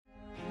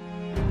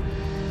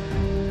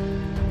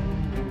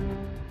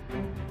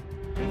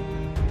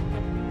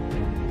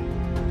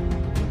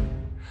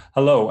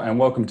Hello and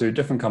welcome to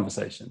Different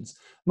Conversations.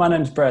 My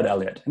name is Brad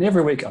Elliott and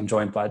every week I'm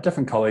joined by a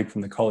different colleague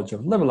from the College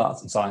of Liberal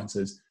Arts and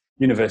Sciences,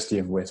 University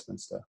of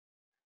Westminster.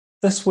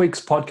 This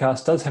week's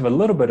podcast does have a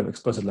little bit of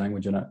explicit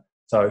language in it,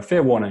 so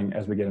fair warning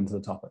as we get into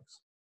the topics.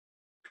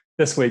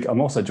 This week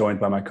I'm also joined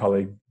by my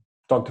colleague,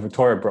 Dr.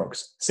 Victoria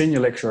Brooks, Senior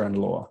Lecturer in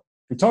Law.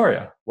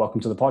 Victoria, welcome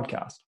to the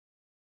podcast.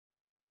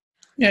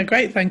 Yeah,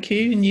 great, thank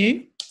you. And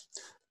you?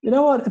 You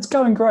know what? It's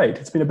going great.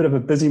 It's been a bit of a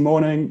busy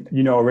morning.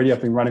 You know, already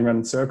I've been running around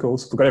in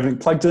circles. We've got everything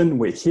plugged in.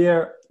 We're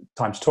here.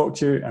 Time to talk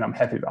to you, and I'm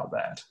happy about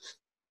that.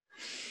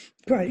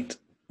 Great.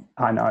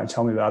 I know.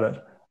 Tell me about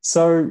it.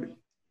 So,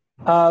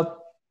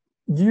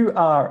 you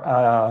are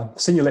a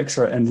senior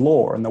lecturer in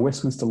law in the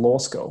Westminster Law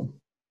School.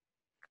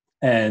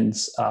 And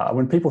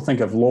when people think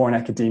of law in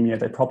academia,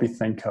 they probably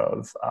think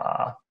of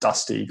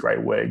dusty grey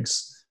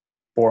wigs,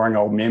 boring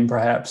old men,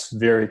 perhaps,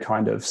 very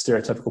kind of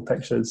stereotypical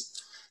pictures.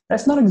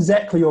 That's not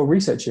exactly your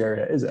research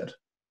area, is it?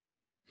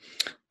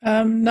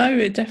 No,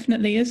 it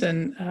definitely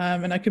isn't.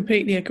 And I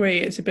completely agree.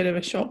 It's a bit of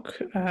a shock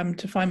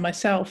to find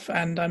myself,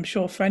 and I'm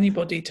sure for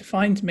anybody to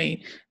find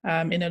me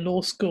in a law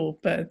school.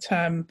 But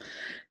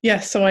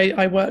yes, so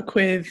I work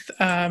with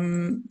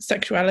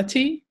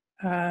sexuality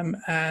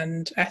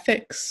and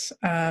ethics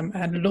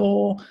and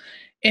law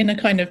in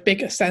a kind of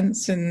bigger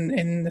sense,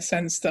 in the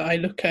sense that I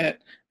look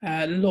at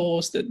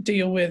laws that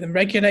deal with and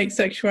regulate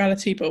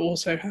sexuality, but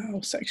also how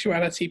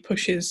sexuality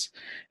pushes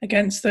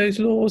against those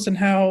laws and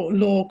how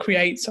law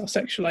creates our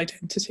sexual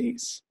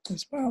identities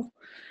as well.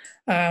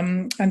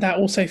 And that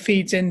also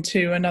feeds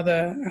into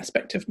another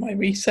aspect of my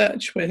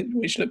research,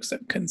 which looks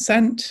at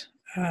consent,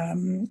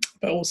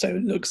 but also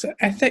looks at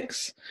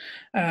ethics.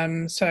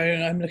 So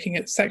I'm looking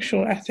at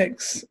sexual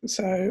ethics,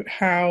 so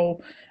how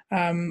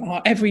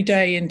our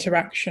everyday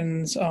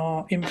interactions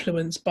are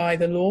influenced by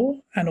the law,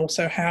 and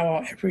also how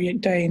our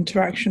everyday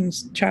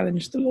interactions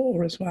challenge the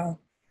law as well.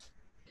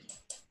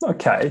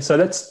 Okay, so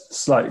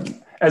that's like,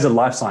 as a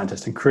life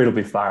scientist,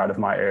 incredibly far out of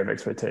my area of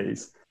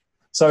expertise.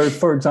 So,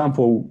 for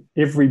example,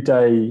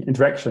 everyday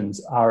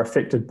interactions are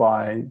affected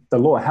by the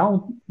law.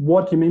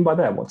 What do you mean by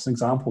that? What's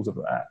examples of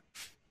that?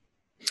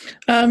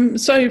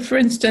 So, for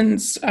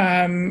instance,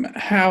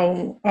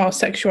 how our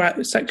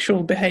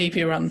sexual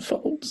behaviour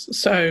unfolds.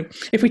 So,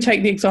 if we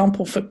take the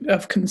example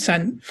of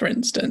consent, for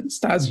instance,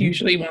 that's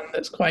usually one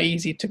that's quite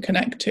easy to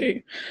connect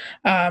to.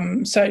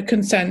 So,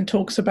 consent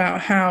talks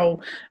about how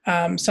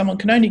someone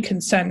can only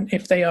consent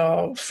if they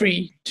are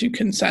free to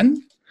consent,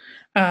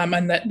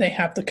 and that they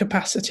have the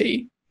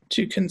capacity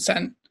to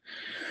consent.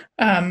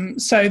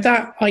 So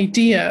that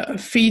idea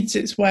feeds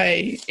its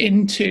way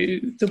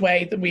into the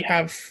way that we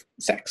have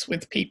sex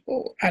with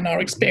people and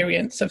our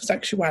experience of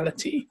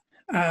sexuality.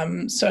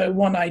 So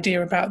one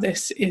idea about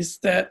this is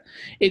that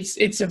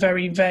it's a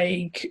very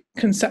vague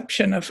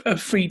conception of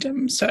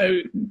freedom.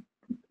 So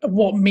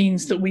what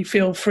means that we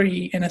feel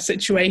free in a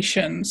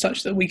situation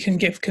such that we can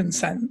give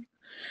consent?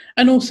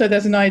 And also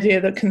there's an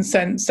idea that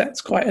consent sets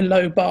quite a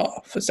low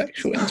bar for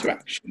sexual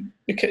interaction,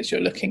 because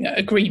you're looking at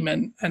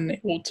agreement and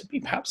it ought to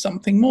be perhaps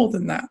something more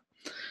than that.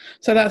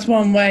 So that's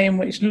one way in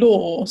which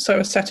law, so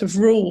a set of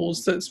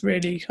rules that's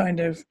really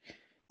kind of,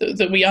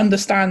 that we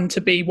understand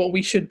to be what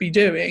we should be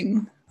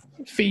doing,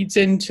 feeds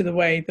into the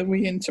way that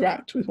we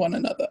interact with one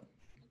another.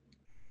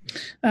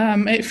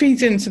 It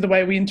feeds into the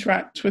way we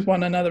interact with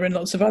one another in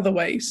lots of other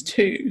ways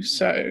too.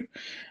 So,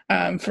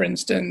 for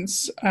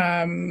instance,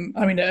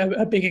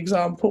 a big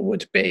example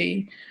would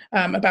be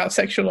about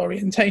sexual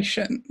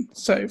orientation.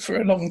 So for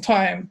a long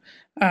time,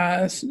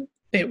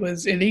 it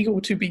was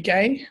illegal to be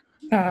gay.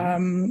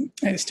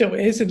 It still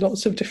is in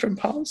lots of different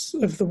parts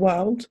of the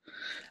world.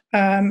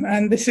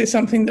 And this is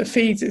something that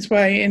feeds its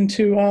way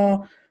into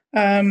our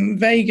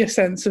vaguer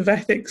sense of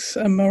ethics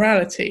and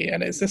morality,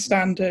 and it's a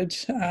standard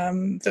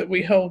that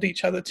we hold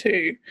each other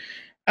to.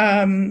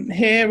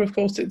 Here, of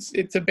course,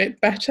 it's a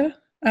bit better,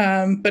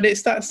 but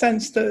it's that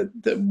sense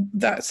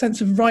that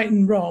sense of right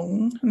and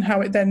wrong, and how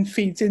it then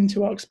feeds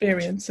into our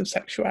experience of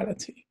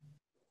sexuality.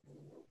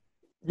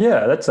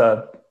 Yeah, that's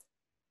a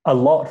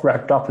lot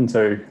wrapped up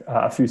into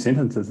a few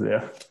sentences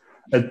there.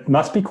 It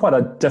must be quite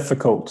a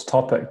difficult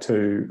topic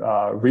to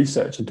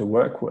research and to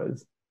work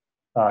with.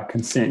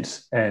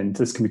 Consent, and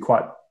this can be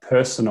quite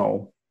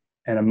personal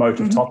and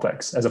emotive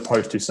topics, as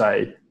opposed to,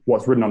 say,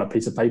 what's written on a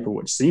piece of paper,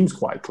 which seems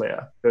quite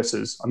clear,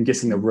 versus, I'm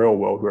guessing, the real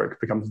world where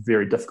it becomes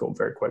very difficult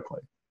very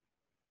quickly.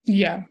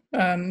 Yeah,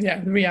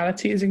 the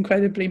reality is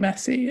incredibly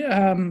messy,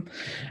 and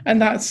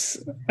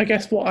that's, I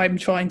guess, what I'm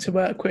trying to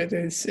work with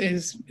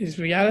is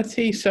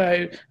reality.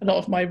 So a lot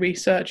of my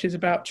research is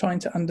about trying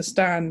to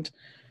understand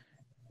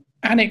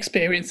an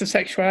experience of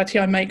sexuality.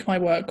 I make my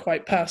work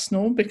quite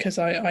personal, because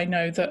I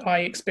know that I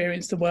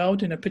experience the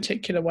world in a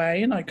particular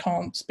way, and I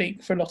can't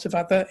speak for a lot of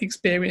other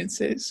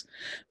experiences.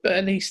 But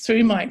at least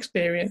through my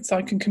experience,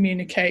 I can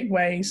communicate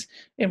ways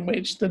in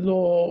which the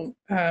law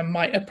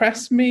might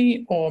oppress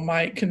me, or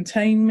might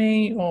contain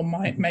me, or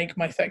might make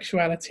my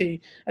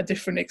sexuality a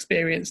different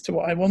experience to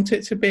what I want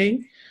it to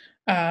be.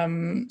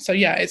 So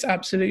yeah, it's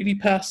absolutely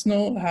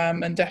personal,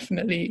 and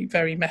definitely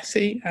very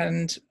messy.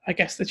 And I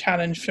guess the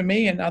challenge for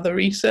me and other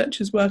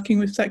researchers working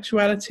with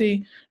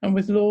sexuality and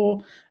with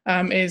law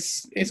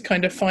is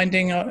kind of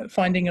finding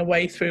a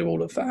way through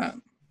all of that.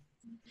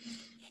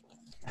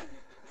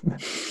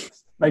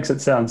 Makes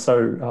it sound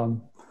so.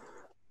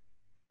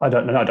 I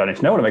don't know. I don't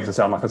even know what it makes it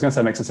sound like. I was going to say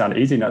it makes it sound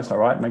easy. No, it's not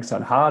right. It makes it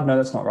sound hard. No,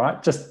 that's not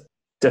right. Just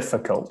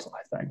difficult,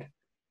 I think.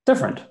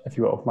 Different, if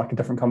you will, like a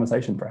different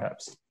conversation,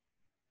 perhaps.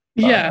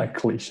 Yeah. A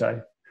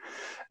cliche.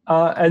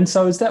 And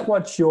so is that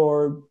what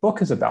your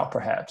book is about,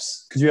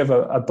 perhaps? Because you have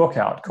a book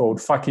out called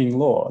Fucking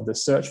Law, The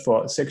Search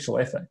for Sexual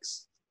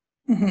Ethics.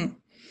 Mm-hmm.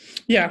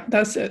 Yeah,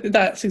 that's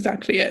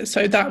exactly it.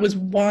 So that was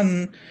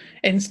one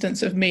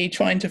instance of me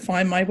trying to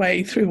find my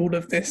way through all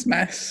of this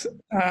mess.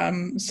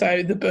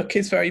 So the book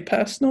is very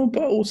personal,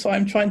 but also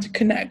I'm trying to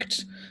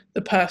connect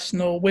the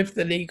personal with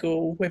the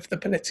legal, with the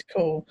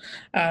political,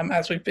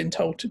 as we've been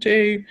told to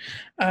do.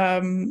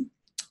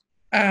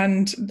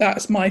 And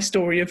that's my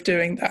story of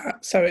doing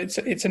that. So it's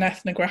an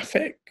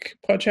ethnographic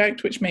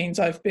project, which means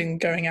I've been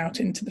going out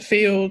into the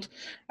field.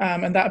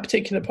 And that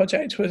particular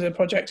project was a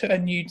project at a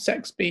nude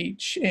sex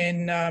beach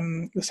in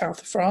the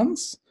south of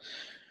France.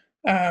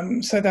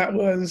 So that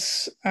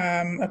was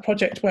a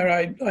project where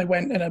I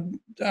went and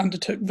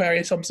undertook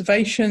various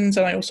observations,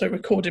 and I also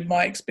recorded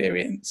my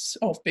experience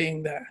of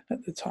being there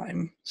at the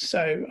time.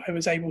 So I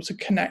was able to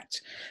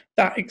connect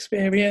that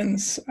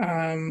experience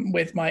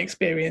with my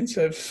experience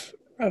of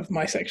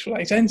my sexual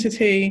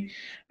identity,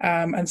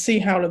 and see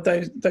how all of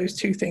those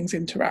two things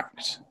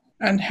interact,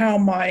 and how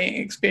my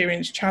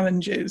experience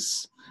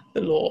challenges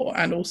the law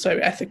and also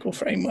ethical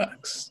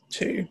frameworks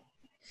too.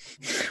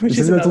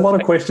 There's a lot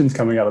of questions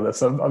coming out of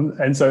this,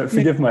 and so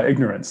forgive my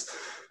ignorance.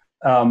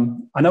 I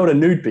know what a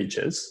nude beach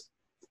is.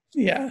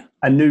 Yeah.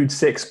 A nude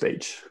sex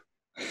beach.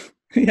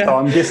 Yeah. So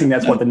I'm guessing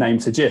that's what the name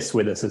suggests,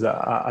 where this is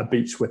a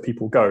beach where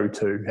people go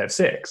to have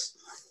sex.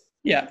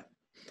 Yeah.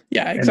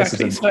 Yeah,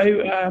 exactly.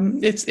 So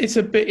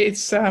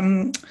it's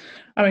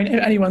I mean,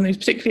 anyone who's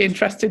particularly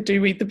interested,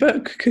 do read the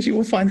book because you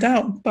will find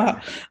out.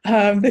 But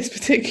this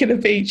particular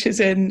beach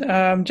is in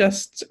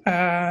just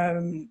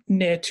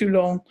near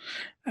Toulon,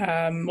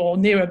 or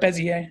near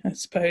Béziers, I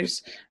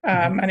suppose,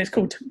 and it's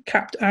called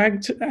Cap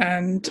d'Agde,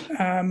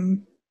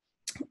 and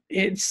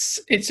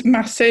it's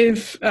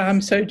massive.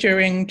 So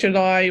during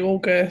July,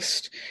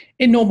 August,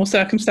 in normal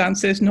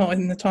circumstances, not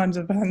in the times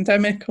of a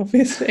pandemic,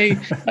 obviously,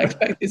 I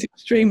expect it's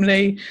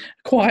extremely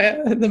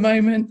quiet at the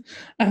moment.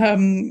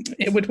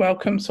 It would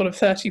welcome sort of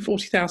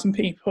 40,000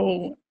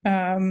 people.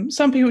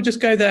 Some people just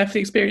go there for the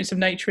experience of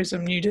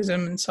naturism,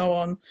 nudism, and so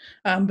on.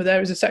 But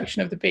there is a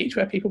section of the beach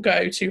where people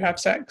go to have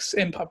sex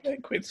in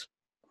public with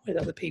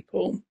other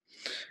people.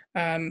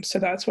 So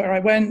that's where I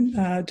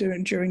went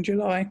during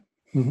July.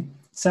 Mm-hmm.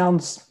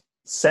 Sounds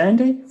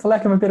sandy, for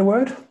lack of a better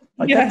word.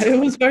 It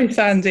was very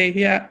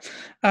sandy,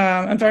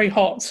 and very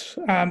hot,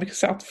 because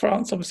South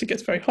France obviously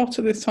gets very hot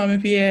at this time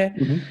of year.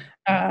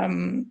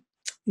 Mm-hmm.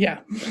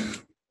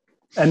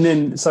 And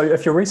then, so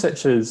if your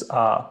researchers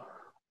are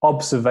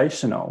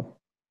observational,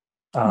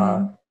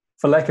 for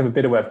lack of a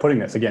better way of putting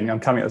this, again, I'm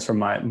coming at this from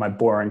my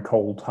boring,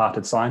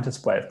 cold-hearted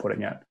scientist way of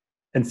putting it.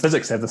 In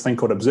physics, they have this thing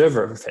called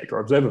observer effect or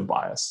observer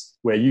bias,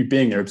 where you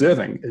being there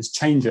observing is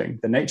changing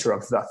the nature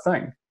of the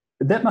thing.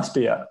 But that must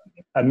be a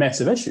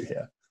massive issue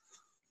here.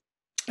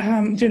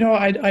 Do you know,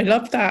 I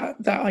love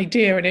that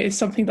idea, and it is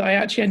something that I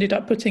actually ended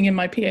up putting in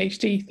my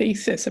PhD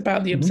thesis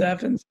about the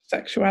observance of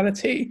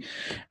sexuality.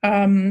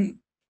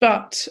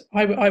 But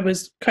I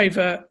was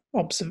covert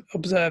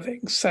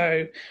observing,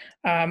 so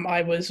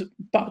I was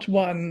but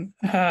one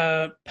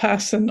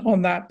person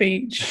on that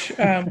beach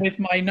with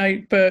my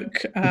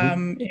notebook.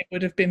 It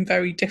would have been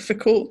very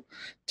difficult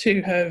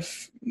to have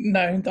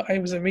known that I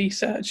was a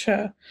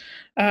researcher.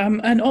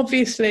 And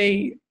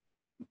obviously,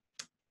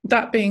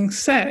 that being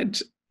said,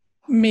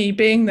 me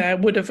being there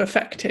would have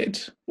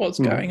affected what's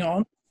going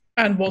on,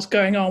 and what's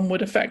going on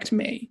would affect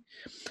me.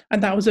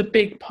 And that was a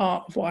big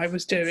part of what I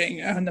was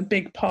doing, and a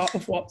big part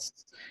of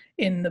what's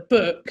in the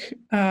book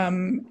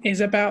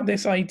is about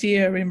this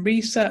idea in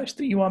research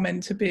that you are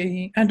meant to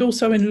be, and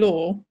also in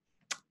law,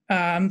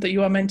 that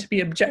you are meant to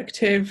be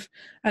objective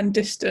and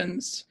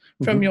distanced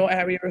from your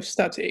area of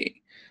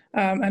study.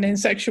 And in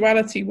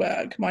sexuality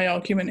work, my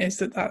argument is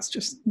that that's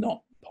just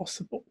not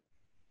possible.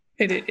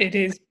 It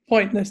is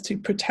pointless to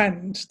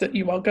pretend that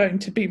you are going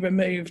to be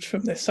removed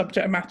from this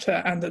subject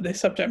matter, and that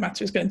this subject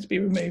matter is going to be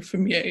removed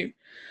from you.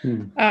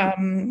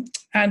 And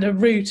a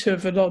root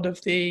of a lot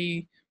of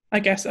the, I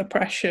guess,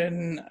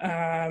 oppression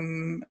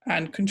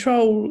and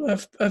control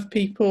of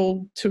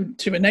people to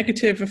a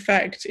negative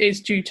effect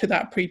is due to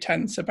that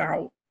pretense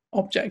about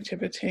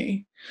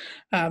objectivity.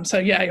 So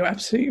yeah, you're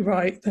absolutely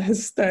right.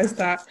 There's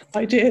that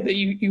idea that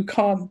you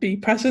can't be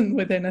present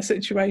within a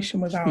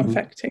situation without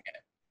affecting it.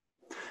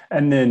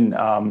 And then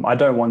I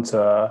don't want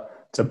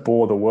to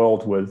bore the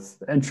world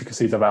with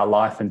intricacies of our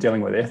life and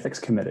dealing with ethics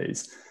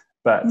committees,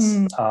 but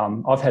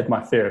I've had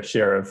my fair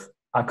share of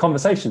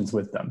conversations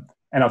with them,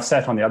 and I've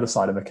sat on the other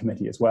side of a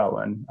committee as well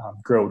and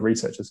grilled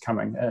researchers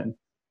coming in.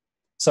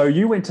 So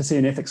you went to see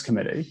an ethics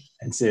committee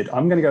and said,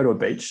 I'm going to go to a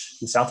beach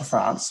in the south of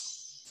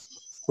France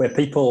where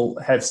people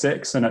have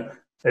sex, and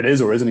it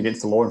is or isn't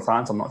against the law in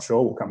France. I'm not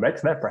sure. We'll come back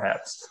to that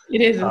perhaps.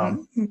 It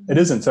isn't. It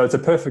isn't. So it's a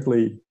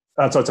perfectly,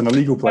 so it's an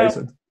illegal place.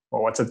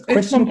 Well, it's a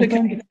questionable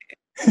thing.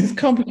 It's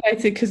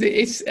complicated because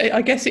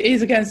I guess it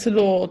is against the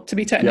law to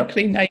be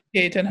technically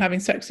naked and having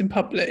sex in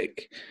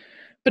public.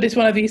 But it's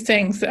one of these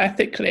things that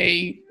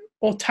ethically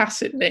or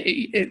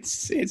tacitly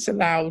it's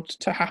allowed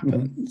to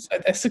happen. Mm-hmm. So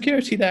there's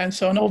security there and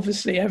so on.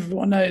 Obviously,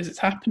 everyone knows it's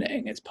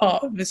happening. It's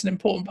an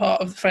important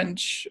part of the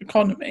French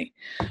economy.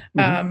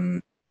 Mm-hmm.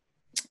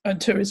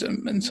 And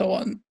tourism and so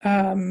on.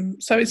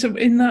 So it's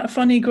in that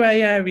funny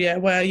grey area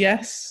where,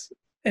 yes,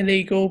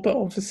 illegal, but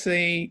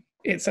obviously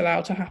it's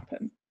allowed to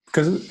happen.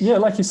 Because,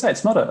 like you say,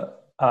 it's not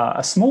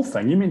a small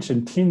thing. You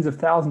mentioned tens of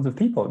thousands of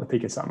people at the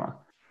peak of summer.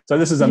 So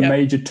this is a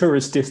major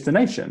tourist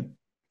destination.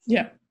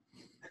 Yeah.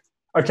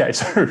 Okay,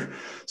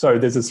 so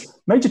there's this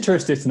major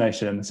tourist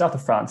destination in the south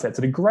of France that's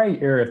in a grey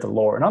area of the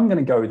law, and I'm going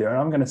to go there and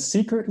I'm going to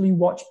secretly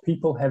watch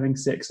people having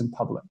sex in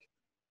public.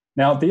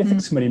 Now, the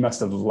ethics committee must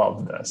have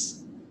loved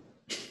this.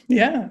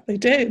 Yeah, they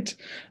did.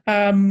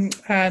 I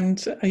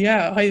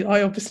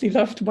obviously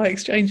loved my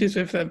exchanges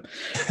with them.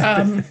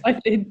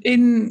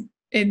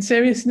 In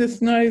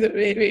seriousness, no, that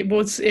it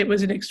was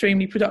an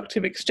extremely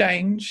productive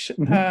exchange.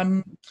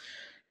 Mm-hmm.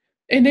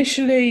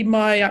 Initially,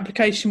 my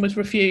application was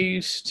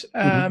refused,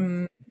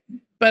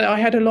 but I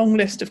had a long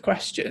list of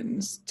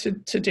questions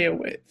to deal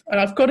with. And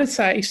I've got to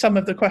say, some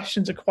of the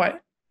questions are quite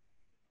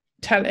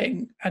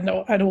telling and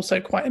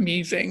also quite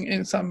amusing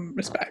in some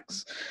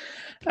respects.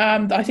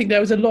 I think there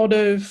was a lot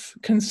of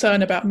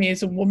concern about me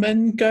as a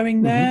woman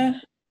going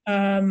there.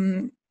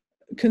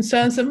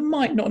 Concerns that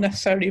might not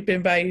necessarily have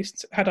been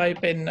raised had I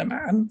been a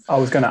man. I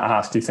was going to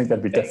ask, do you think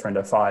that'd be different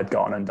if I had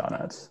gone and done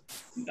it?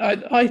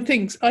 I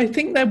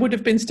think there would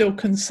have been still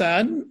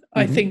concern.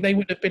 I think they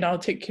would have been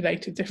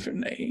articulated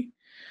differently.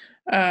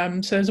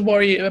 So there's a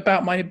worry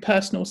about my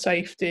personal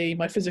safety,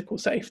 my physical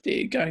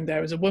safety going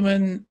there as a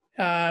woman,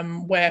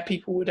 where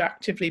people would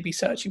actively be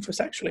searching for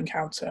sexual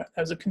encounter.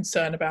 There was a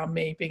concern about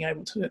me being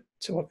able to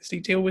obviously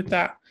deal with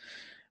that.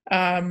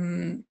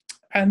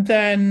 And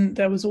then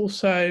there was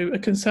also a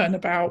concern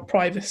about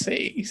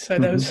privacy. So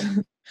there was,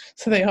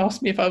 so they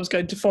asked me if I was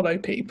going to follow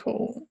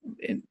people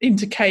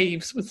into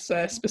caves, was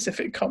their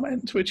specific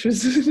comment, which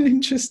was an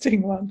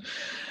interesting one.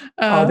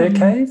 Are there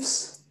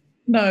caves?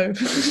 No.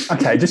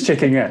 Okay, just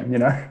checking in,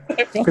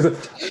 because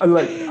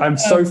I'm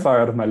so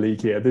far out of my league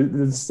here.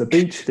 There's a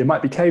beach, there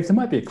might be caves, there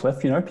might be a cliff.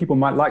 People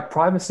might like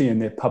privacy in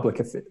their public.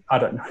 I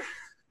don't know.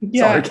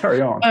 Yeah. Sorry,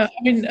 carry on.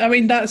 I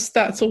mean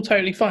that's all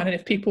totally fine. And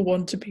if people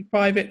want to be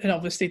private, then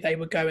obviously they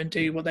would go and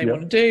do what they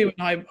want to do.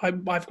 And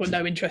I've got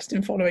no interest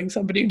in following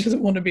somebody who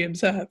doesn't want to be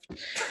observed.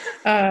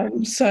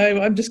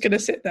 So I'm just going to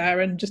sit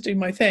there and just do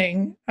my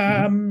thing.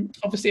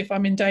 Obviously, if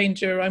I'm in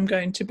danger, I'm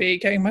going to be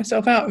getting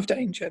myself out of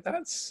danger.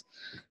 That's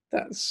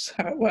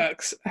how it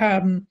works.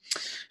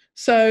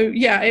 So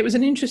it was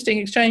an interesting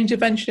exchange.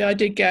 Eventually, I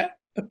did get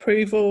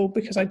approval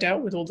because I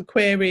dealt with all the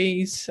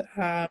queries.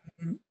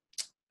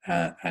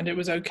 And it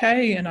was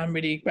okay, and I'm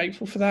really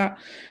grateful for that.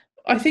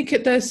 I think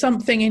there's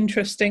something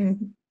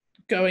interesting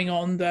going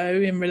on,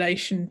 though, in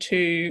relation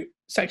to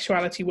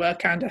sexuality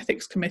work and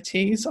ethics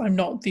committees. I'm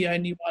not the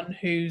only one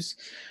who's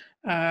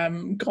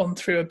gone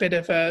through a bit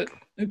of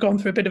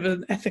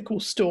an ethical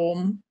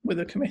storm with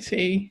a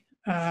committee.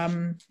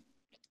 And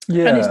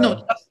it's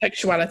not just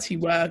sexuality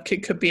work;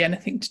 it could be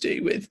anything to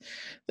do with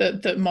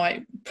that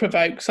might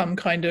provoke some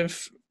kind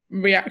of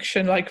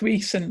reaction. Like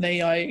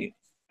recently,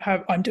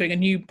 I'm doing a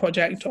new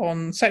project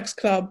on sex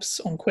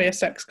clubs, on queer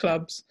sex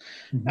clubs,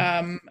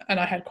 and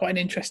I had quite an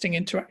interesting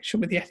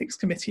interaction with the ethics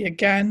committee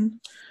again.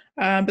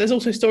 But there's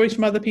also stories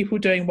from other people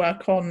doing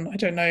work on, I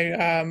don't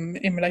know,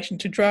 in relation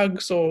to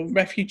drugs or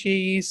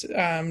refugees,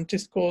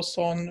 discourse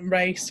on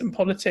race and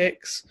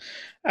politics,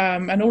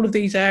 and all of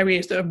these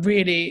areas that are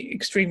really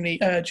extremely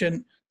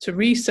urgent to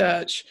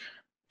research,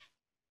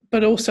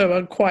 but also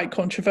are quite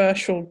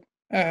controversial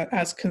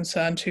as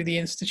concern to the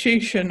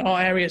institution,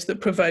 are areas that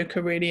provoke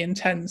a really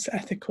intense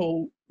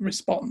ethical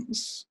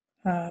response,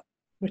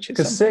 which is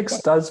because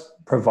sex does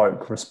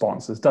provoke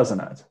responses,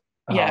 doesn't it?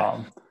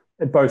 Yeah.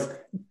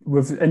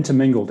 We've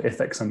intermingled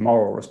ethics and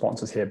moral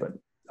responses here, but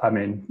I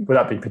mean,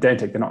 without being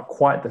pedantic, they're not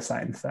quite the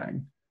same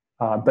thing.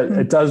 But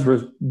it does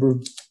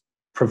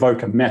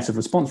provoke a massive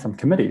response from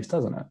committees,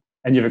 doesn't it?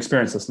 And you've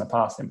experienced this in the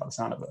past, then, by the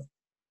sound of it.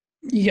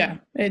 Yeah,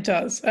 it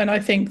does. And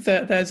I think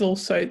that there's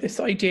also this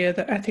idea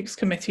that ethics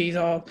committees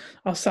are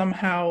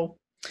somehow,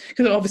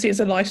 because obviously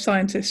as a life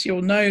scientist,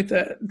 you'll know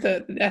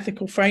that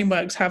ethical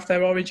frameworks have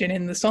their origin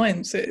in the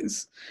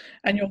sciences,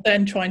 and you're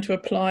then trying to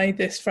apply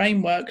this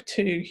framework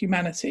to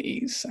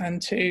humanities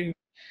and to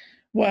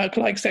work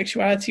like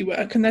sexuality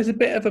work. And there's a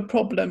bit of a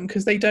problem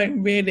because they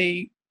don't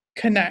really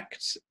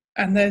connect,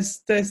 and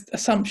there's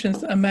assumptions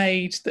that are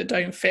made that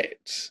don't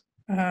fit.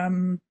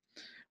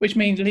 Which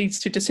means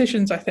leads to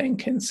decisions, I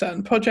think, in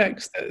certain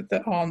projects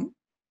that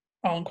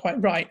aren't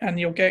quite right, and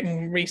you're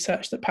getting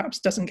research that perhaps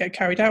doesn't get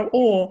carried out,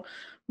 or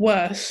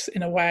worse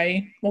in a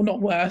way, or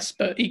not worse,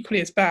 but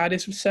equally as bad,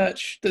 is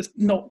research that's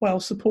not well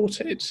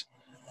supported.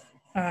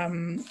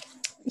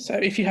 So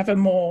if you have a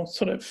more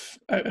sort of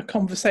a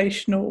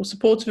conversational,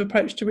 supportive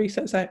approach to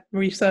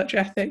research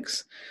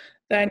ethics,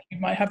 then you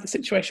might have the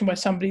situation where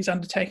somebody's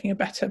undertaking a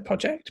better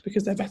project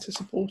because they're better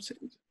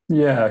supported.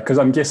 Yeah, because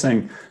I'm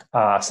guessing,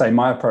 say,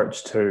 my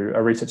approach to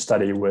a research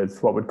study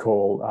with what we'd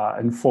call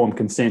informed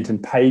consent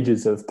and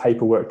pages of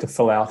paperwork to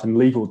fill out and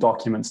legal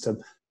documents to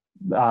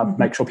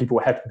make sure people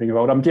were happy being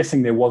involved. I'm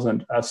guessing there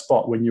wasn't a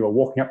spot when you were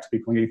walking up to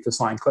people and you to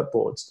sign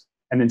clipboards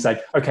and then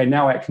say, okay,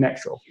 now act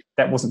natural.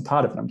 That wasn't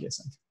part of it, I'm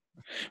guessing.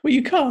 Well,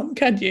 you can't,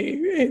 can you?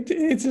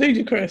 It's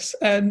ludicrous.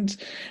 And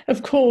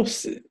of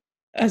course,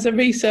 as a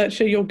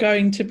researcher, you're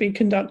going to be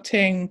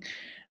conducting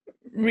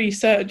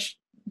research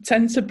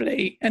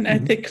sensibly and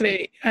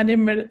ethically,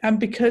 and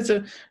because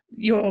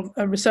you're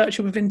a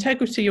researcher with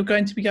integrity, you're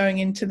going to be going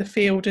into the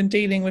field and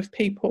dealing with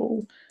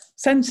people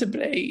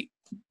sensibly.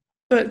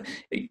 But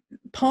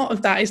part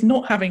of that is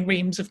not having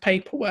reams of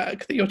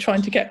paperwork that you're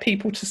trying to get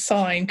people to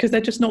sign, because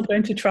they're just not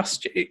going to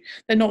trust you.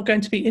 They're not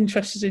going to be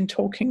interested in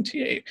talking to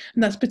you.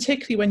 And that's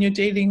particularly when you're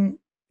dealing,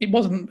 it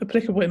wasn't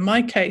applicable in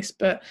my case,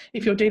 but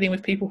if you're dealing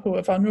with people who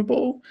are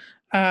vulnerable,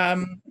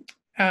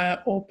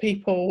 or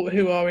people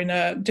who are in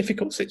a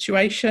difficult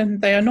situation,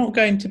 they are not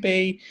going to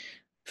be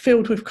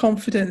filled with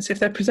confidence if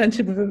they're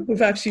presented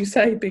with, as you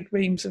say, big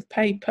reams of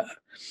paper.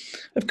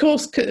 Of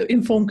course,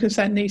 informed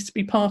consent needs to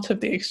be part of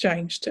the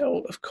exchange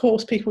still. Of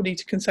course, people need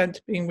to consent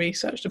to being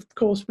researched. Of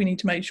course, we need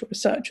to make sure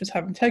researchers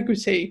have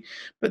integrity,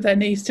 but there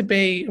needs to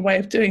be a way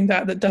of doing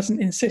that that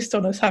doesn't insist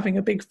on us having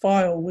a big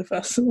file with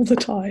us all the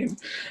time.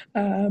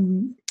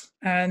 And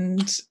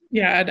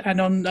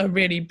on a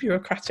really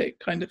bureaucratic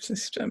kind of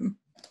system.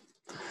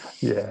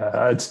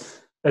 Yeah, it's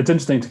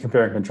interesting to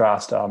compare and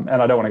contrast, and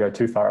I don't want to go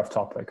too far off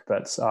topic,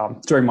 but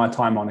during my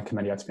time on a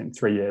committee, I spent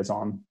 3 years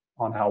on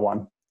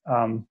L1.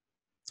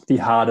 The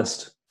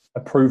hardest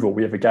approval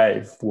we ever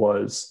gave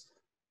was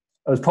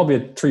probably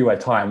a three-way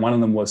tie. One of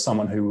them was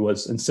someone who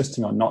was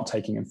insisting on not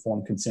taking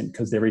informed consent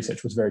because their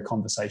research was very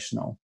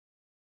conversational.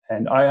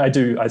 And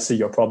I see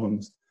your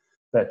problems,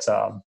 but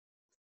I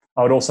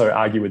would also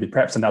argue with you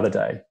perhaps another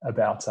day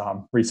about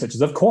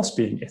researchers, of course,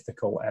 being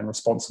ethical and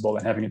responsible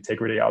and having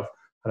integrity. I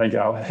think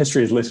our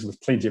history is littered with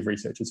plenty of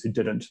researchers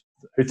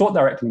who thought they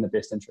were acting in the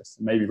best interest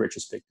and maybe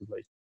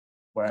retrospectively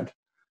weren't.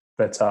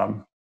 But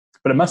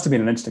it must have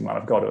been an interesting one,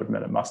 I've got to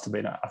admit. It must have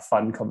been a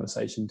fun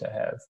conversation to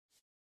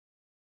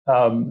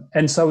have.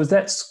 And so is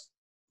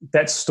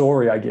that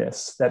story, I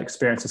guess, that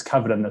experience is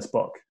covered in this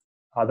book,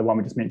 the one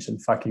we just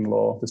mentioned, Fucking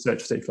Law, The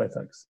Search for Ethical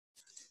Ethics.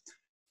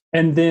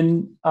 And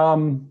then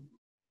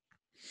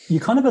you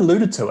kind of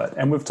alluded to it,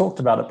 and we've talked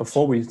about it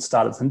before we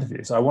started this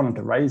interview, so I wanted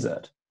to raise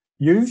it.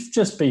 You've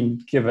just been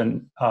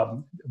given,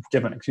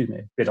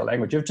 better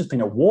language, you've just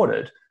been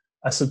awarded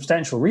a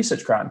substantial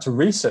research grant to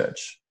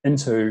research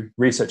into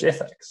research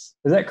ethics.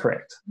 Is that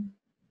correct?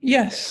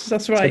 Yes,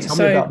 that's right. So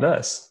tell me about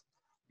this.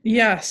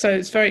 Yeah, so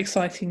it's very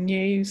exciting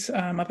news.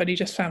 I've only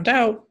just found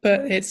out,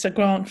 but it's a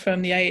grant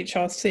from the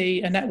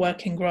AHRC, a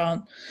networking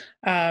grant,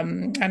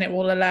 and it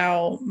will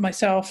allow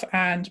myself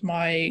and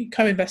my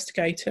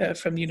co-investigator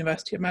from the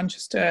University of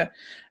Manchester,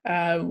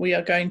 we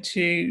are going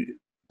to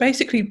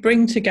basically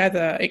bring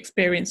together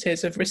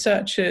experiences of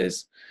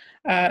researchers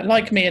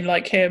like me and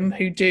like him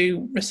who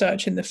do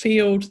research in the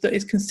field that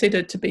is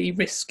considered to be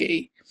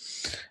risky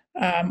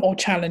or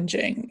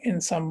challenging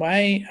in some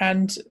way.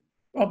 And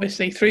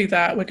obviously through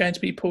that, we're going to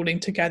be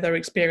pulling together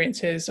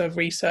experiences of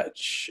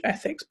research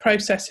ethics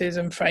processes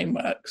and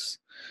frameworks.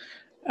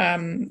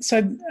 And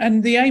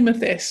the aim of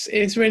this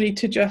is really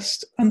to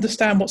just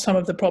understand what some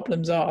of the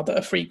problems are that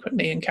are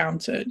frequently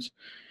encountered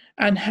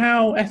and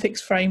how ethics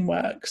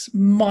frameworks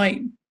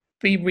might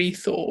be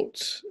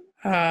rethought,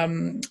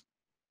 and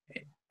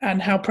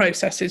how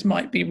processes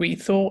might be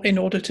rethought in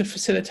order to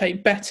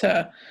facilitate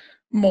better,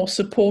 more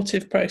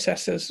supportive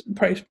processes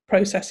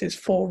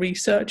for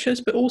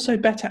researchers, but also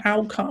better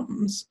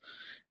outcomes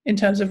in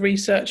terms of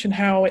research and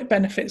how it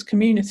benefits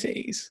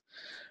communities.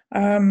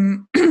 So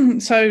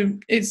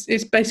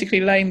it's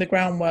basically laying the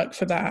groundwork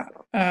for that.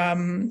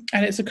 And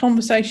it's a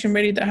conversation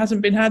really that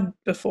hasn't been had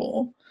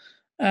before,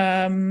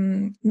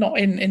 not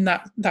in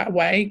that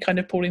way, kind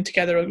of pulling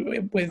together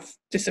with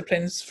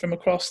disciplines from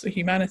across the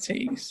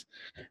humanities.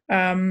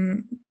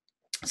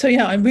 So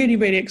yeah, I'm really,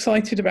 really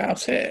excited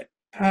about it,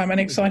 and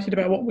excited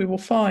about what we will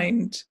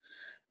find.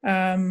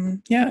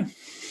 Yeah.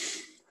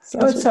 So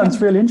that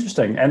sounds really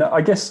interesting. And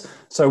I guess,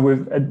 so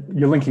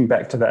you're linking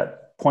back to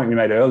that point we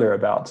made earlier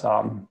about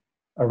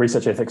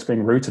research ethics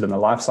being rooted in the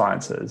life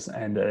sciences,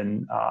 and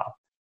in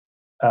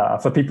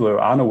for people who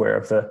are unaware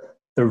of the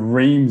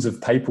reams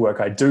of paperwork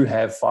I do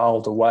have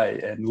filed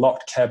away in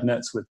locked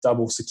cabinets with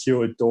double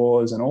secured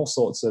doors and all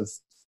sorts of,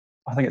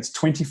 I think it's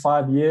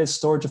 25 years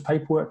storage of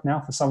paperwork now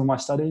for some of my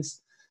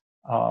studies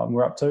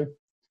we're up to.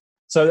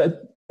 So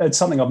it's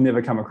something I've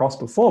never come across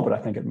before, but I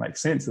think it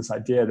makes sense, this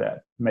idea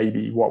that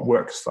maybe what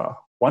works for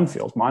one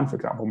field, mine for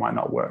example, might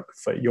not work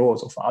for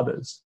yours or for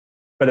others.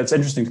 But it's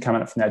interesting to come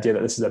at it from the idea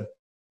that this is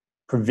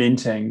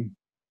preventing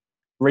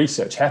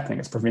research happening.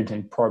 It's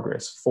preventing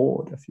progress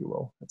forward, if you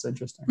will. It's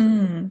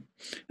interesting.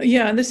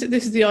 Yeah, and this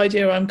is the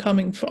idea I'm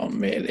coming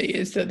from. Really,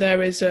 is that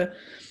there is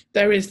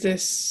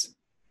this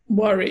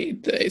worry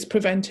that it's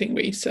preventing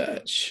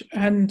research,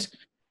 and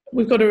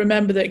we've got to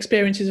remember that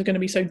experiences are going to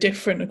be so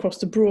different across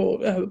the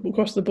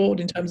board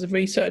in terms of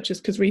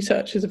researchers, because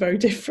researchers are very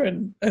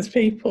different as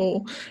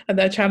people, and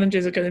their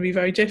challenges are going to be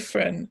very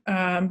different.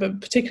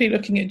 But particularly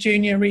looking at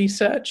junior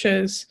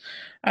researchers,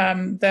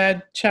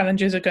 their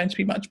challenges are going to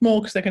be much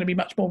more, because they're going to be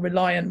much more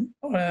reliant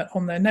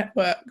on their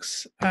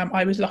networks.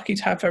 I was lucky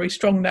to have very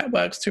strong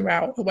networks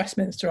throughout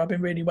Westminster. I've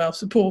been really well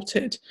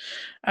supported.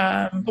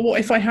 But what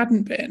if I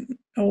hadn't been,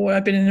 or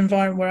I'd been in an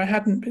environment where I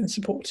hadn't been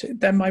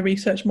supported? Then my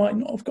research might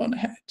not have gone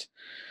ahead.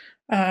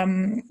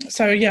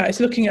 So yeah, it's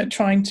looking at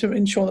trying to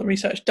ensure that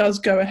research does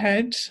go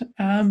ahead,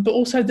 but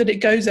also that it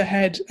goes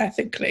ahead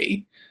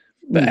ethically,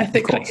 but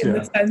ethically in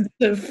the sense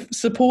of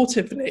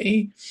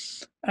supportively,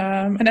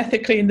 and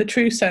ethically in the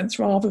true sense,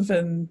 rather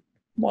than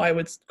what I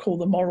would call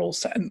the moral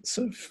sense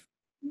of,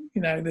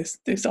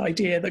 this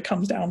idea that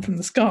comes down from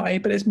the sky.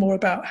 But it's more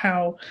about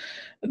how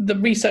the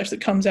research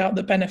that comes out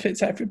that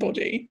benefits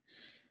everybody,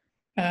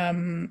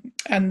 and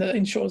that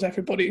ensures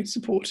everybody is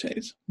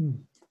supported.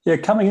 Yeah,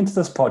 coming into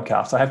this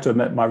podcast, I have to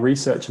admit my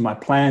research and my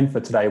plan for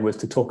today was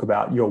to talk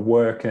about your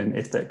work in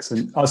ethics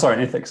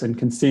and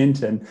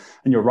consent and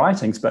your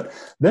writings. But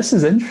this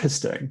is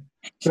interesting.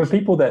 There are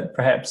people that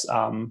perhaps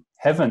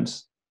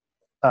haven't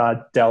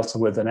dealt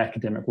with an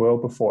academic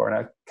world before and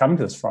are coming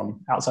to this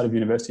from outside of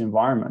university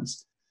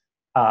environments.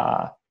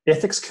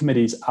 Ethics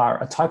committees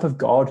are a type of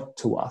God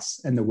to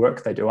us in the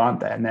work they do, aren't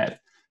they? And that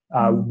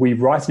we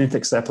write an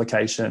ethics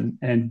application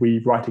and we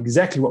write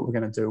exactly what we're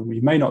going to do. We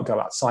may not go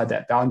outside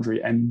that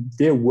boundary, and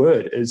their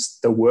word is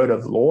the word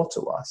of law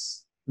to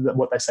us, that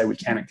what they say we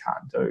can and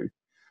can't do.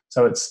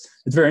 So it's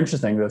very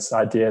interesting, this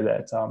idea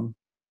that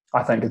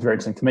I think is very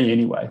interesting to me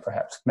anyway,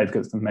 perhaps maybe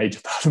because it's a major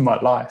part of my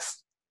life,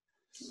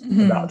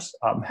 about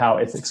how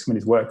ethics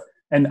committees work.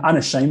 And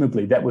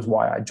unashamedly, that was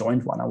why I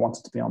joined one. I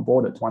wanted to be on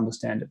board it to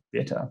understand it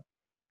better.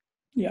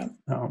 Yeah.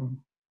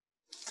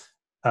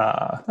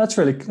 That's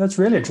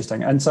really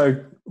interesting. And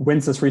so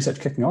when's this research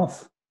kicking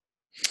off?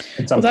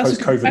 In some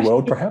post-COVID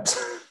world, perhaps?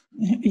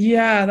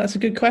 Yeah, that's a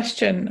good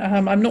question.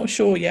 I'm not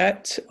sure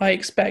yet. I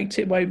expect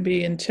it won't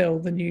be until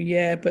the new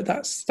year, but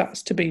that's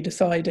to be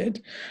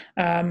decided.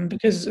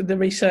 Because the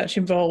research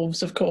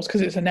involves, of course,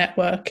 because it's a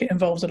network, it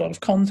involves a lot of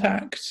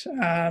contact.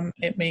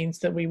 It means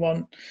that we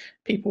want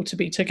people to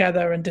be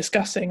together and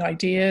discussing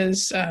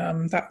ideas.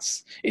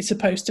 It's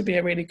supposed to be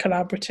a really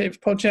collaborative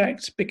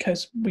project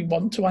because we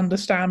want to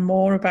understand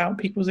more about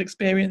people's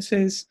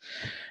experiences.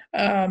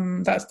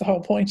 That's the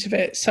whole point of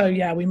it. So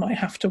yeah, we might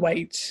have to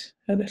wait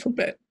a little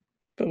bit,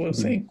 but we'll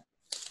see.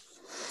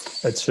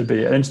 It should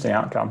be an interesting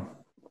outcome,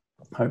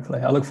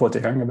 hopefully. I look forward to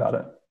hearing about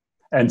it.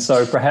 And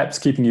so perhaps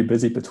keeping you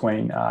busy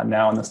between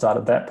now and the start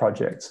of that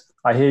project,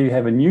 I hear you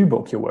have a new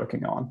book you're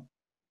working on,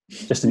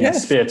 just in your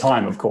spare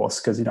time, of course,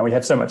 because we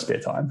have so much spare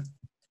time.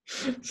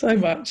 So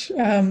much.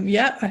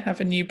 Yeah, I have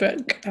a new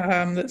book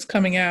that's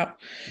coming out.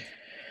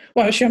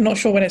 Well, actually, I'm not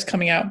sure when it's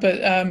coming out,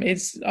 but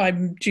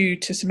I'm due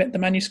to submit the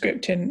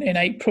manuscript in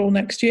April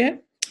next year,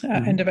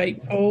 end of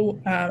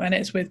April, and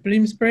it's with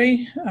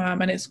Bloomsbury,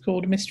 and it's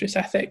called Mistress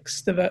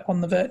Ethics,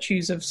 on the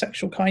Virtues of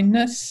Sexual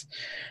Kindness.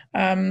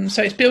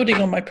 So it's building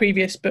on my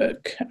previous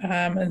book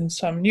and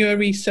some newer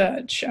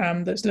research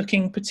that's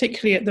looking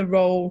particularly at the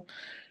role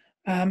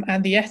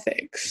and the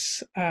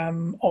ethics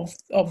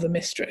of the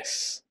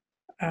mistress.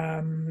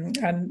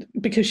 And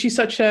because she's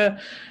such an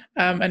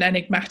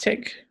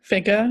enigmatic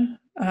figure,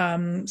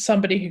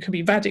 somebody who can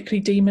be radically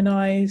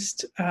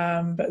demonized,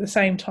 but at the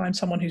same time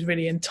someone who's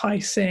really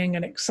enticing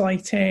and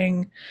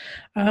exciting,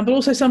 but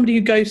also somebody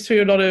who goes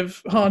through a lot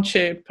of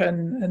hardship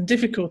and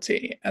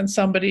difficulty, and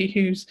somebody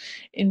who's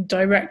in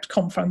direct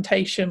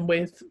confrontation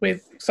with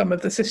some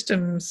of the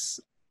systems,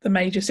 the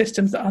major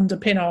systems that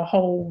underpin our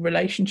whole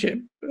relationship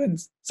and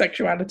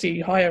sexuality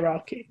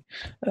hierarchy,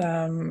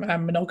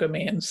 and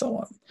monogamy and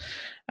so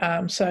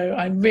on. So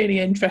I'm really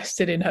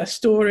interested in her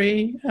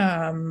story,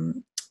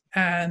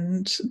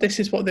 and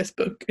this is what this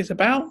book is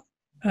about.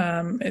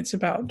 It's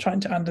about trying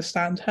to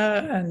understand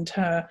her and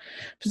her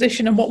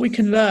position and what we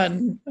can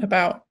learn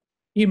about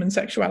human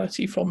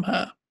sexuality from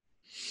her.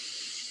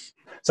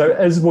 So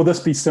will this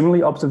be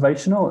similarly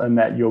observational in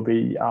that you'll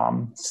be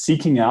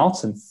seeking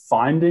out and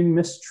finding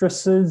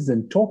mistresses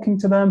and talking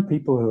to them,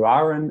 people who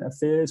are in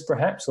affairs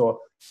perhaps, or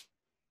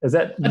is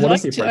that, what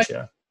is the approach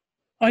here?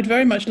 I'd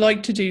very much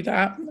like to do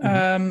that,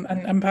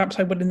 and perhaps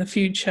I would in the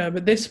future,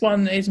 but this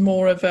one is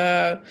more of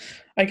a,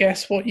 I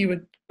guess, what you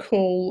would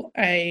call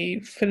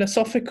a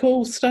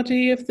philosophical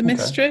study of the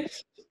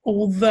mistress,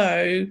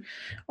 although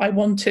I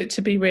want it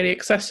to be really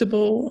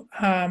accessible.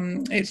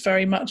 It's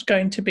very much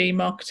going to be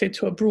marketed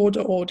to a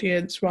broader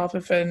audience rather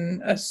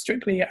than a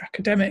strictly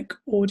academic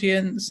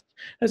audience,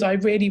 as I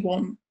really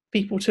want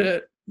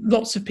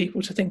lots of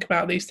people to think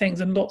about these things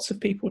and lots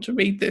of people to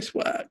read this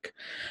work.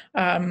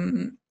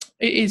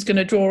 it is going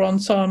to draw on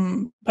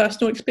some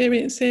personal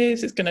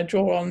experiences. It's going to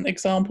draw on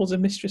examples of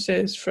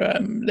mistresses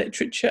from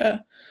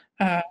literature,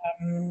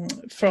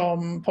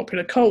 from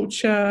popular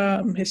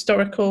culture,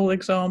 historical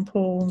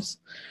examples.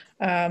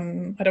 I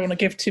don't want to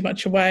give too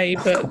much away,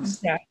 but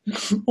yeah,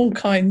 all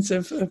kinds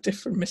of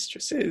different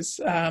mistresses,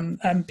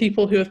 and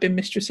people who have been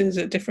mistresses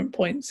at different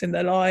points in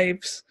their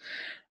lives.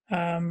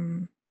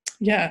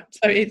 Yeah,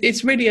 so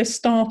it's really a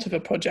start of a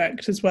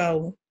project as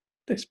well,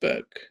 this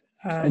book.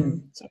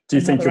 And do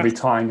you think you'll be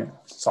tying it?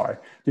 Sorry,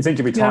 do you think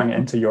you'll be tying it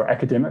into your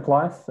academic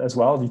life as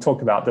well? You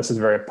talk about this is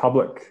very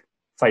public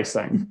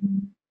facing.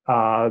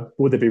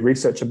 Would there be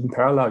research in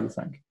parallel, you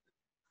think?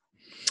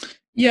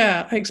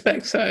 Yeah, I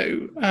expect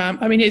so.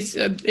 I mean,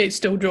 it's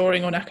still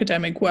drawing on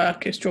academic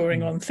work, it's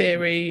drawing on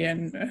theory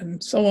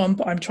and so on,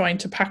 but I'm trying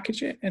to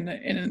package it in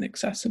an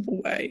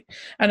accessible way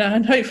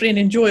and hopefully an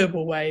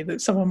enjoyable way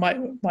that someone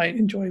might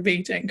enjoy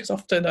reading. Because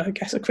often, I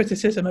guess, a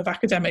criticism of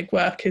academic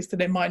work is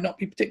that it might not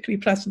be particularly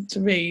pleasant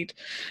to read.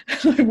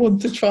 And I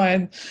want to try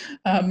and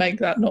make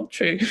that not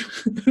true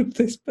of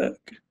this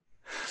book.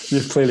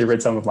 You've clearly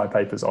read some of my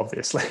papers,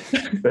 obviously.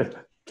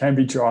 But can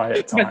be dry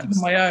at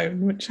times. My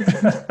own, which yeah,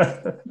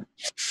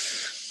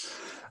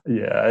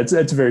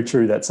 it's very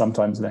true that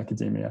sometimes in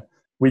academia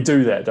we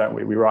do that, don't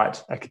we? We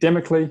write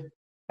academically,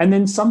 and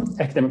then some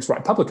academics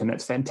write public, and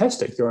that's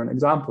fantastic. You're an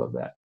example of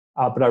that.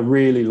 But I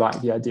really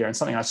like the idea, and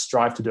something I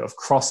strive to do, of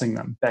crossing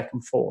them back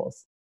and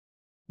forth,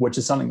 which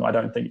is something I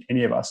don't think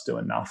any of us do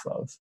enough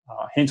of.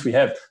 Hence, we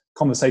have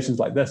conversations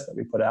like this that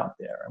we put out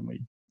there, and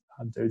we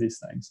do these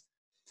things.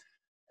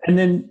 And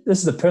then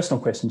this is a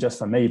personal question just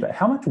for me, but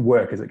how much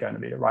work is it going to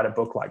be to write a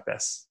book like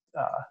this,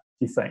 do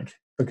you think?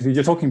 Because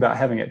you're talking about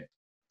having it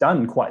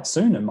done quite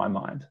soon in my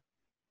mind.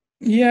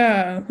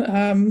 Yeah,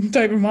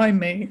 don't remind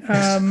me.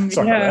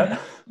 Sorry about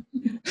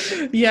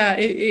that. Yeah,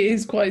 it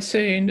is quite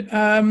soon.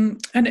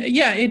 And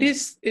yeah,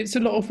 it's a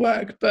lot of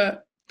work,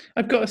 but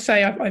I've got to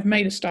say I've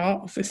made a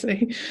start,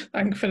 obviously,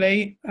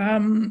 thankfully. I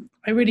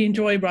really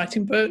enjoy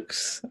writing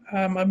books.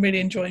 I'm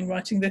really enjoying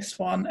writing this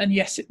one. And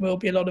yes, it will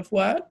be a lot of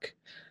work.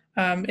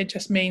 It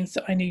just means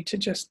that I need to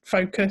just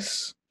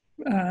focus.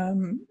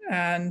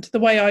 And the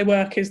way I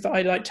work is that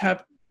I like to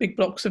have big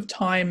blocks of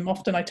time.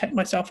 Often I take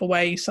myself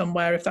away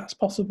somewhere if that's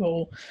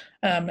possible,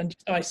 and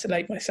just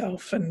isolate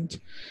myself and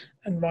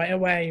write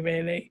away,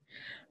 really.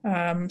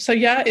 So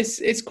yeah,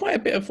 it's quite a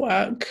bit of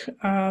work.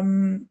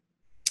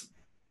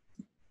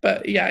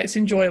 But yeah, it's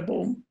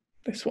enjoyable,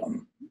 this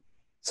one.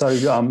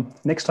 So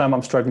next time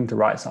I'm struggling to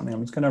write something,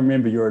 I'm just going to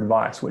remember your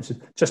advice, which is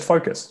just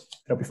focus.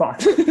 It'll be fine.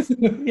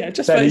 Yeah,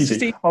 just that focus.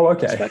 Easy. Oh,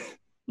 okay.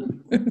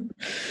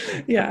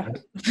 Yeah.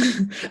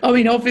 I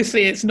mean,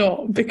 obviously it's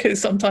not,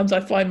 because sometimes I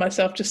find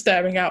myself just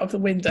staring out of the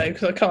window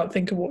because I can't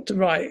think of what to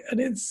write,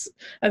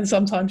 and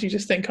sometimes you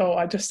just think, oh,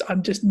 I'm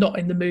just not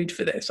in the mood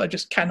for this. I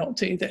just cannot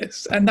do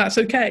this, and that's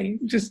okay.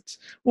 Just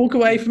walk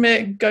away from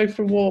it, go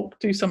for a walk,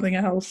 do something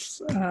else.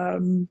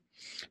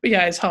 But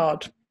yeah, it's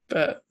hard.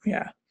 But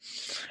yeah,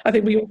 I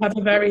think we all have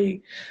a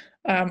very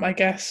I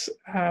guess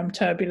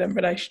turbulent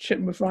relationship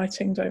with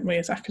writing, don't we,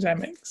 as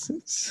academics?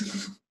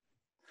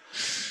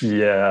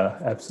 Yeah,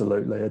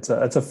 absolutely. It's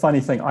a funny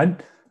thing.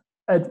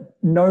 At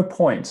no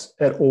point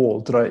at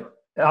all did I,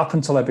 up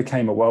until I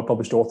became a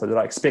well-published author, did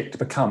I expect to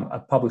become a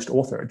published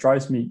author. It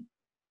drives me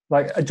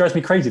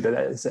crazy that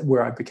is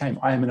where I became.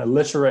 I am an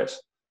illiterate,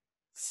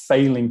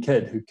 failing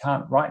kid who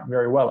can't write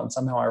very well, and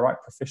somehow I write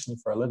professionally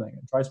for a living.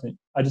 It drives me.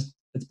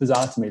 It's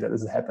bizarre to me that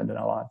this has happened in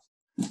our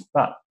lives,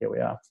 but here we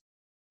are.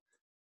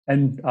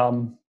 And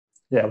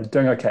yeah, we're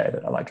doing okay at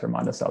it. I like to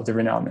remind ourselves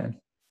every now and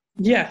then.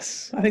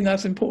 Yes, I think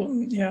that's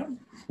important. Yeah.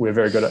 We're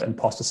very good at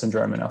imposter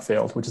syndrome in our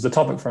field, which is a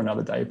topic for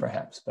another day,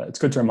 perhaps. But it's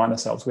good to remind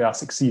ourselves we are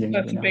succeeding.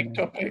 That's a big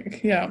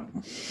topic, yeah.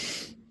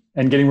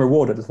 And getting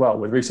rewarded as well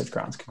with research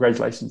grants.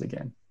 Congratulations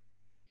again.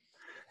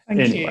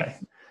 Thank you.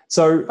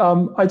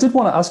 So I did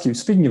want to ask you,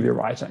 speaking of your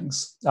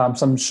writings,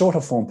 some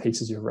shorter form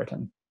pieces you've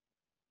written.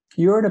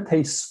 You wrote a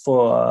piece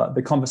for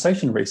The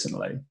Conversation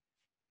recently.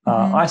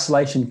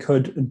 Isolation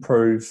could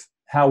improve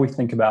how we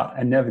think about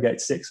and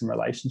navigate sex and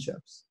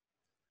relationships.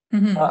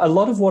 A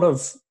lot of what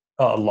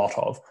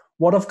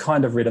I've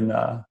kind of read in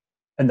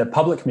the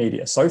public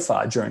media so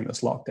far during this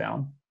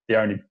lockdown, the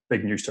only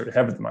big news story to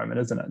have at the moment,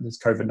 isn't it? There's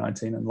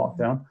COVID-19 and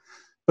lockdown.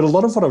 But a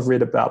lot of what I've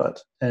read about it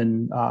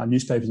in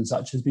newspapers and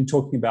such has been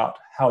talking about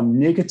how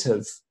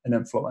negative an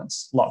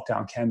influence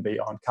lockdown can be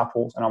on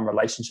couples and on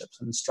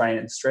relationships and strain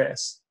and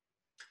stress.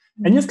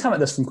 And you've come at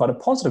this from quite a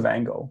positive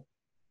angle,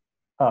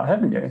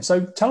 haven't you?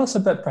 So tell us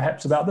a bit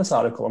perhaps about this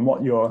article and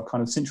what your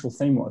kind of central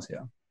theme was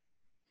here.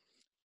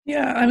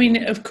 Yeah, I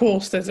mean, of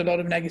course, there's a lot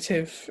of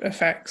negative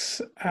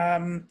effects,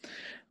 but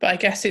I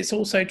guess it's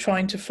also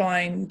trying to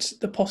find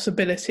the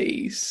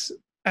possibilities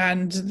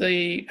and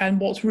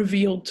what's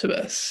revealed to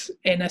us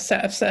in a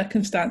set of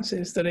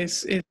circumstances that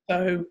is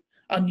so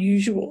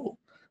unusual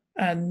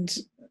and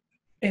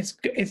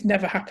it's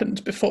never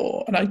happened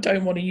before. And I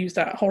don't want to use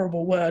that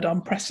horrible word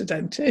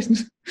unprecedented,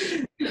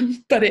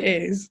 but it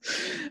is.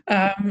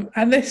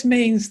 And this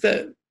means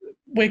that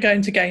we're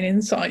going to gain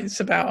insights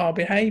about our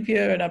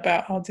behavior and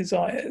about our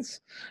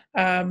desires.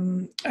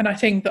 And I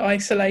think that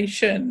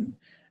isolation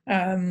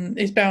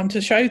is bound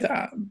to show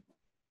that,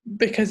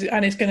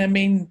 and it's going to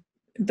mean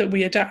that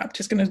we adapt.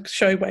 It's going to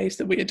show ways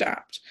that we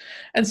adapt.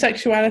 And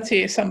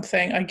sexuality is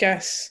something, I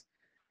guess,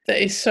 that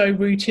is so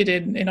rooted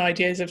in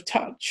ideas of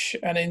touch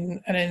and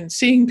in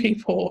seeing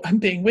people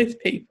and being with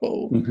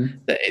people,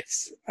 that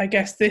it's, I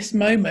guess, this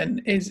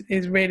moment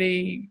is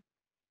really,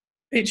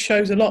 it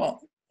shows a lot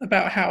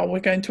about how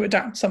we're going to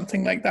adapt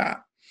something like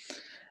that.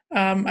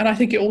 And I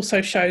think it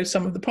also shows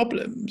some of the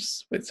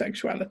problems with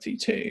sexuality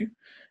too.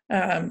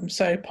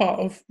 So part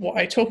of what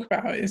I talk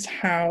about is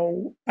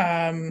how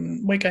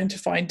we're going to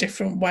find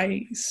different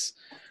ways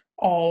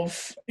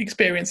of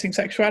experiencing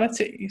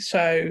sexuality.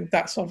 So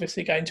that's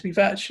obviously going to be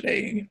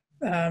virtually.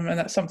 And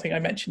that's something I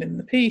mentioned in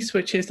the piece,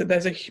 which is that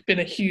there's been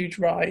a huge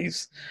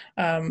rise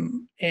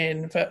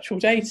in virtual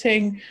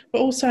dating,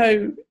 but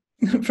also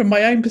from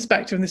my own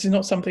perspective, and this is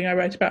not something I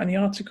wrote about in the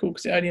article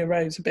because it only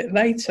arose a bit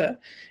later,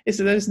 is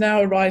that there's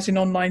now a rise in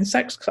online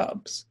sex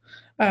clubs.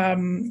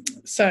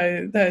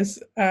 So there's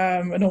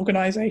an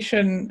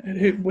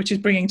organisation which is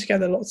bringing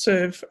together lots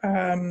of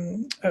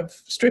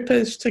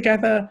strippers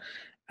together,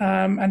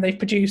 and they've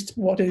produced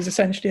what is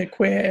essentially a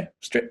queer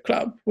strip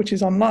club, which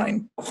is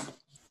online.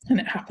 And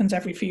it happens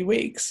every few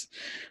weeks.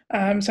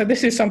 So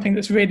this is something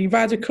that's really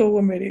radical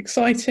and really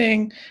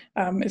exciting.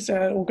 It's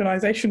an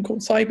organisation called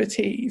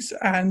Cybertease,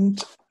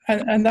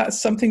 and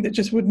that's something that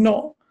just would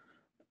not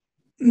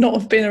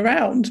have been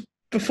around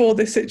before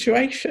this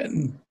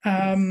situation.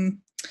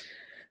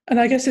 And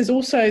I guess there's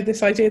also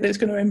this idea that it's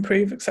going to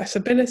improve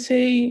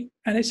accessibility,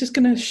 and it's just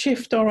going to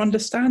shift our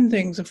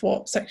understandings of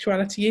what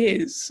sexuality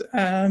is,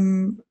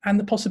 and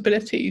the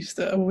possibilities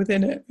that are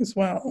within it as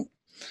well.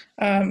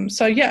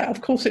 So yeah, of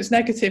course it's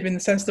negative in the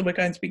sense that we're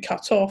going to be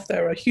cut off.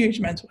 There are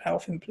huge mental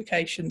health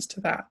implications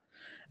to that.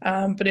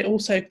 But it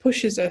also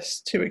pushes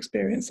us to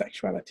experience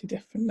sexuality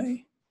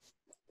differently.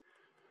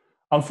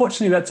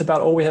 Unfortunately, that's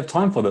about all we have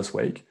time for this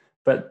week.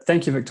 But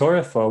thank you,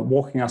 Victoria, for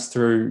walking us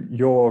through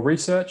your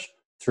research,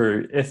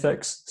 through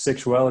ethics,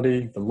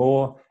 sexuality, the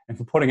law, and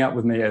for putting up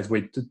with me as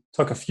we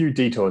took a few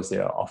detours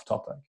there off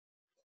topic.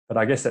 But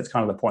I guess that's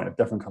kind of the point of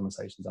different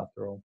conversations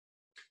after all.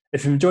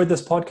 If you've enjoyed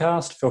this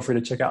podcast, feel free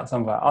to check out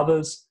some of our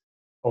others,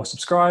 or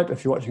subscribe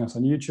if you're watching us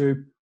on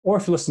YouTube, or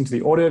if you're listening to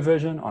the audio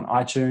version on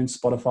iTunes,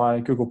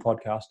 Spotify, Google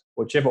Podcast,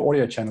 whichever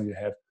audio channel you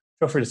have,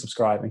 feel free to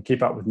subscribe and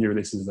keep up with new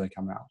releases as they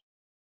come out.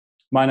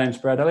 My name's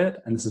Brad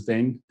Elliott, and this has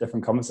been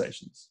Different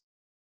Conversations.